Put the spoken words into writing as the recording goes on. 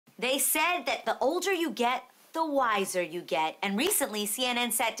They said that the older you get, the wiser you get. And recently,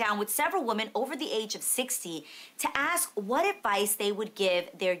 CNN sat down with several women over the age of 60 to ask what advice they would give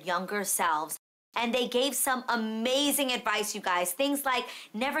their younger selves. And they gave some amazing advice, you guys. Things like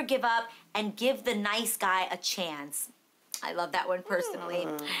never give up and give the nice guy a chance. I love that one personally.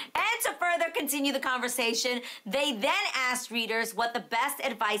 And to further continue the conversation, they then asked readers what the best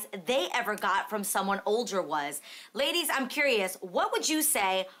advice they ever got from someone older was. Ladies, I'm curious, what would you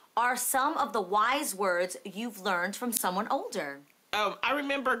say are some of the wise words you've learned from someone older? I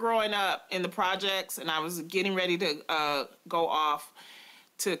remember growing up in the projects, and I was getting ready to go off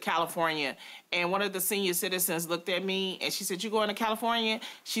to California, and one of the senior citizens looked at me and she said, "You going to California?"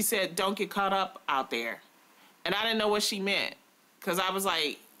 She said, "Don't get caught up out there." And I didn't know what she meant, because I was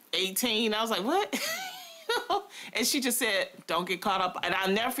like 18. I was like, what? And she just said, "Don't get caught up." And I'll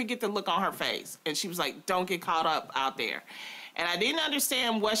never forget the look on her face. And she was like, "Don't get caught up out there." And I didn't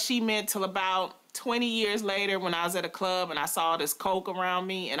understand what she meant till about 20 years later when I was at a club and I saw this Coke around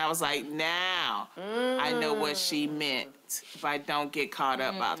me. And I was like, now I know what she meant by "don't get caught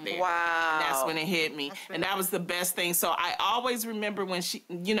up out there." Wow. That's when it hit me. And that was the best thing. So I always remember when she,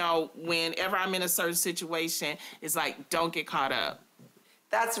 you know, whenever I'm in a certain situation, it's like, don't get caught up.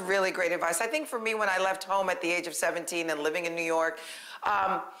 That's really great advice. I think for me, when I left home at the age of 17 and living in New York,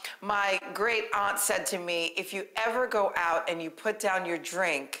 my great aunt said to me, if you ever go out and you put down your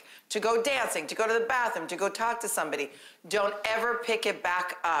drink to go dancing, to go to the bathroom, to go talk to somebody, don't ever pick it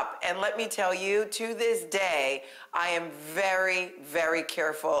back up. And let me tell you, to this day, I am very, very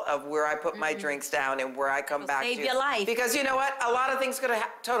careful of where I put my drinks down and where I come back to. Save your life. Because you know what? A lot of things could have,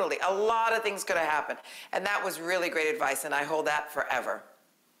 totally, a lot of things could have happened. And that was really great advice, and I hold that forever.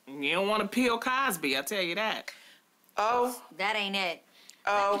 You don't want to peel Cosby, I'll tell you that. Oh. That ain't it.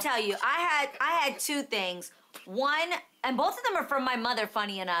 Oh. Let me tell you, I had two things. One, and both of them are from my mother,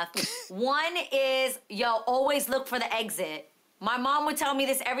 funny enough. One is, always look for the exit. My mom would tell me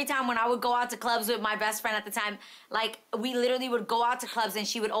this every time when I would go out to clubs with my best friend at the time. Like, we literally would go out to clubs and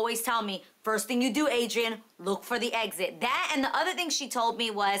she would always tell me, first thing you do, Adrienne, look for the exit. That, and the other thing she told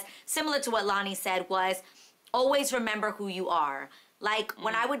me was, similar to what Lonnie said, was always remember who you are. Like,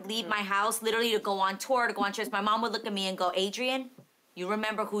 when I would leave my house, literally to go on tour, to go on trips, my mom would look at me and go, Adrienne, you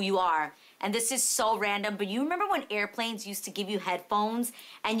remember who you are. And this is so random, but you remember when airplanes used to give you headphones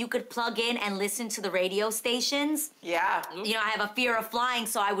and you could plug in and listen to the radio stations? Yeah. You know, I have a fear of flying,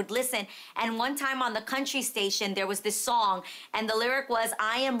 so I would listen. And one time on the country station, there was this song, and the lyric was,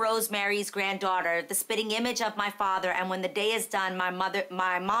 I am Rosemary's granddaughter, the spitting image of my father, and when the day is done,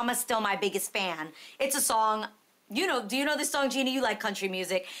 my mama's still my biggest fan. It's a song. You know, do you know this song, Gina? You like country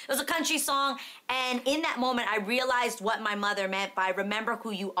music. It was a country song, and in that moment, I realized what my mother meant by remember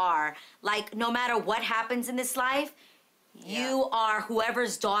who you are. Like, no matter what happens in this life, you are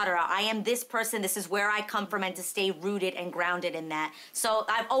whoever's daughter. I am this person. This is where I come from, and to stay rooted and grounded in that. So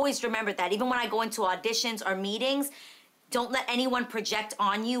I've always remembered that. Even when I go into auditions or meetings, don't let anyone project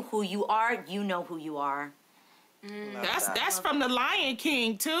on you who you are. You know who you are. That's from the Lion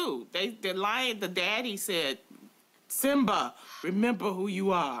King, too. The daddy said, Simba, remember who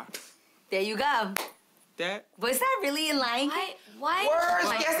you are. There you go. Was that really in Lion King? Why?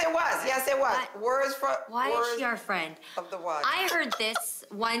 Words, yes it was, yes it was. Words from, Why is she our friend? Of the what? I heard this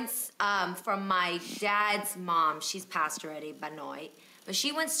once from my dad's mom. She's passed already, Banoy. But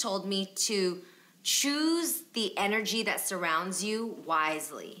she once told me to choose the energy that surrounds you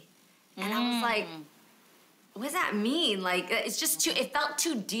wisely. And I was like, what does that mean? Like, it's just too, it felt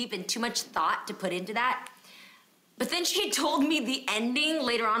too deep and too much thought to put into that. But then she told me the ending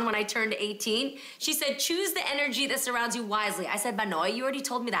later on when I turned 18. She said, choose the energy that surrounds you wisely. I said, Banoy, you already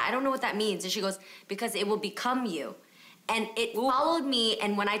told me that. I don't know what that means. And she goes, because it will become you. And it followed me,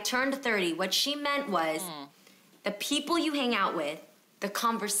 and when I turned 30, what she meant was the people you hang out with, the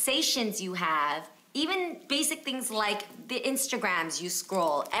conversations you have, even basic things like the Instagrams you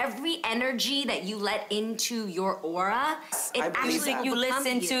scroll, every energy that you let into your aura, it actually you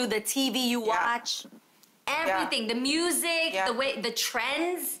listen to, the TV you watch. Everything, the music, the way, the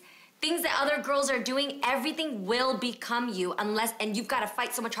trends, things that other girls are doing, everything will become you unless, and you've got to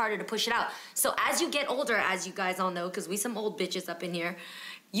fight so much harder to push it out. So as you get older, as you guys all know, because we some old bitches up in here,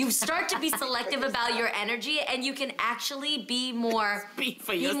 you start to be selective about your energy, and you can actually be more,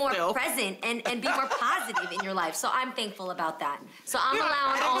 more present and be more positive in your life. So I'm thankful about that. So I'm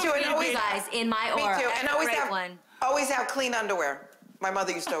allowing all three of you guys in my aura. Me too, and always have clean underwear. My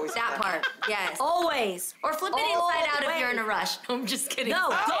mother used to always say that part, yes. Always. Or flip it inside out if you're in a rush. I'm just kidding. No,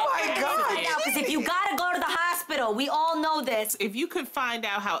 oh my God. Because if you gotta go to the hospital, we all know this. If you could find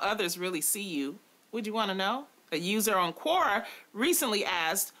out how others really see you, would you want to know? A user on Quora recently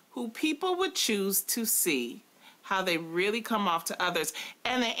asked, who people would choose to see how they really come off to others.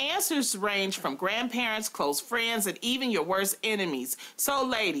 And the answers range from grandparents, close friends, and even your worst enemies. So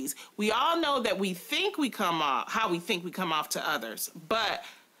ladies, we all know that we think we come off, how we think we come off to others, but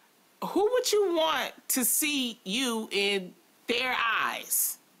who would you want to see you in their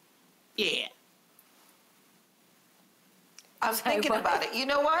eyes? Yeah. I'm thinking about it. You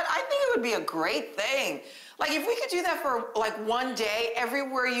know what? I think it would be a great thing. Like if we could do that for like one day,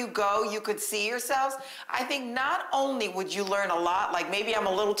 everywhere you go, you could see yourselves. I think not only would you learn a lot, like maybe I'm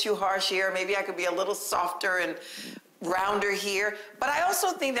a little too harsh here, maybe I could be a little softer and rounder here, but I also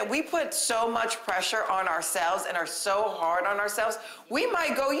think that we put so much pressure on ourselves and are so hard on ourselves, we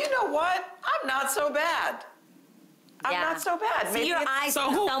might go, you know what? I'm not so bad. I'm not so bad. See your eyes So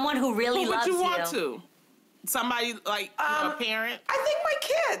from someone who really loves you. Who would you want to? Somebody like a parent? I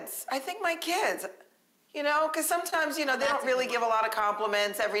think my kids. You know, because sometimes, you know, they don't really give a lot of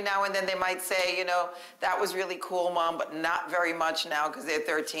compliments. Every now and then they might say, you know, that was really cool, Mom, but not very much now because they're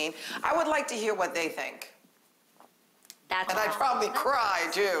 13. I would like to hear what they think. And I'd probably cry,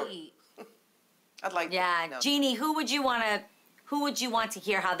 too. I'd like to know. Jeannie, who would you want to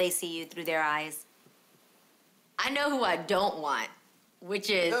hear how they see you through their eyes? I know who I don't want, which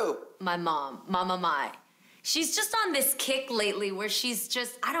is my mom, Mama Mai. She's just on this kick lately where she's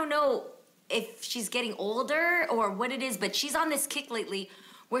just, I don't know if she's getting older or what it is, but she's on this kick lately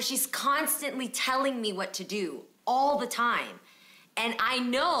where she's constantly telling me what to do all the time. And I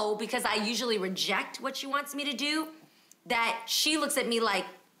know, because I usually reject what she wants me to do, that she looks at me like,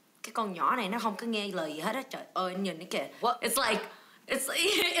 cái con nhỏ này nó không có nghe lời gì hết á, trời ơi, nhìn nó kìa. It's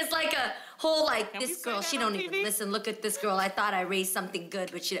like a whole like, this girl, she don't even listen, look at this girl, I thought I raised something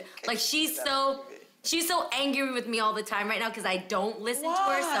good, but she's so angry with me all the time right now because I don't listen to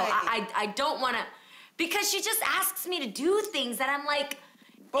her, so I don't want to, because she just asks me to do things that I'm like,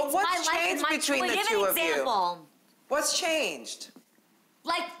 but what's changed between the two of you? What's changed?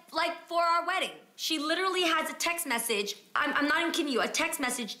 Like for our wedding, she literally has a text message, I'm not even kidding you, a text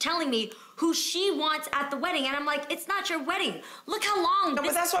message telling me who she wants at the wedding, and I'm like, it's not your wedding. Look how long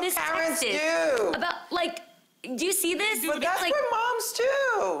but that's what parents do. About, like, do you see this? But that's what moms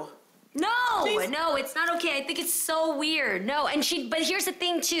do. No, it's not okay. I think it's so weird. No, but here's the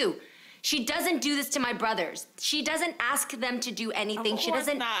thing too. She doesn't do this to my brothers. She doesn't ask them to do anything. She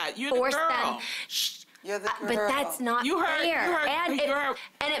doesn't force them. You're the girl. But that's not fair.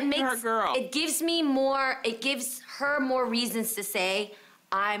 It gives her more reasons to say,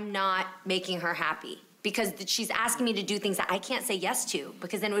 I'm not making her happy. Because she's asking me to do things that I can't say yes to,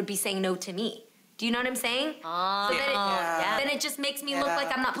 because then it would be saying no to me. Do you know what I'm saying? Then it just makes me look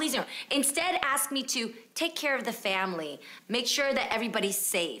like I'm not pleasing her. Instead, ask me to take care of the family, make sure that everybody's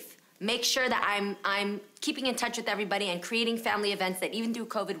safe, make sure that I'm keeping in touch with everybody and creating family events that even through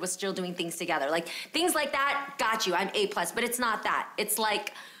COVID, we're still doing things together. Like, things like that, got you, I'm A+, but it's not that. It's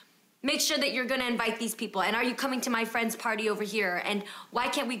like, make sure that you're gonna invite these people, and are you coming to my friend's party over here, and why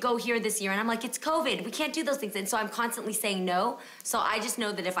can't we go here this year? And I'm like, it's COVID, we can't do those things, and so I'm constantly saying no. So I just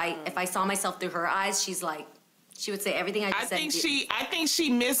know that if I saw myself through her eyes, she's like, she would say everything I just said. I think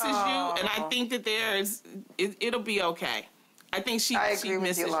she misses you, and I think that it'll be okay. I think she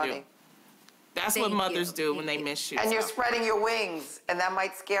misses you. That's what mothers do when they miss you. And you're spreading your wings, and that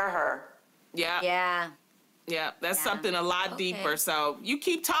might scare her. Yeah, that's something a lot deeper. So you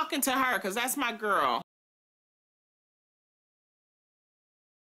keep talking to her, because that's my girl.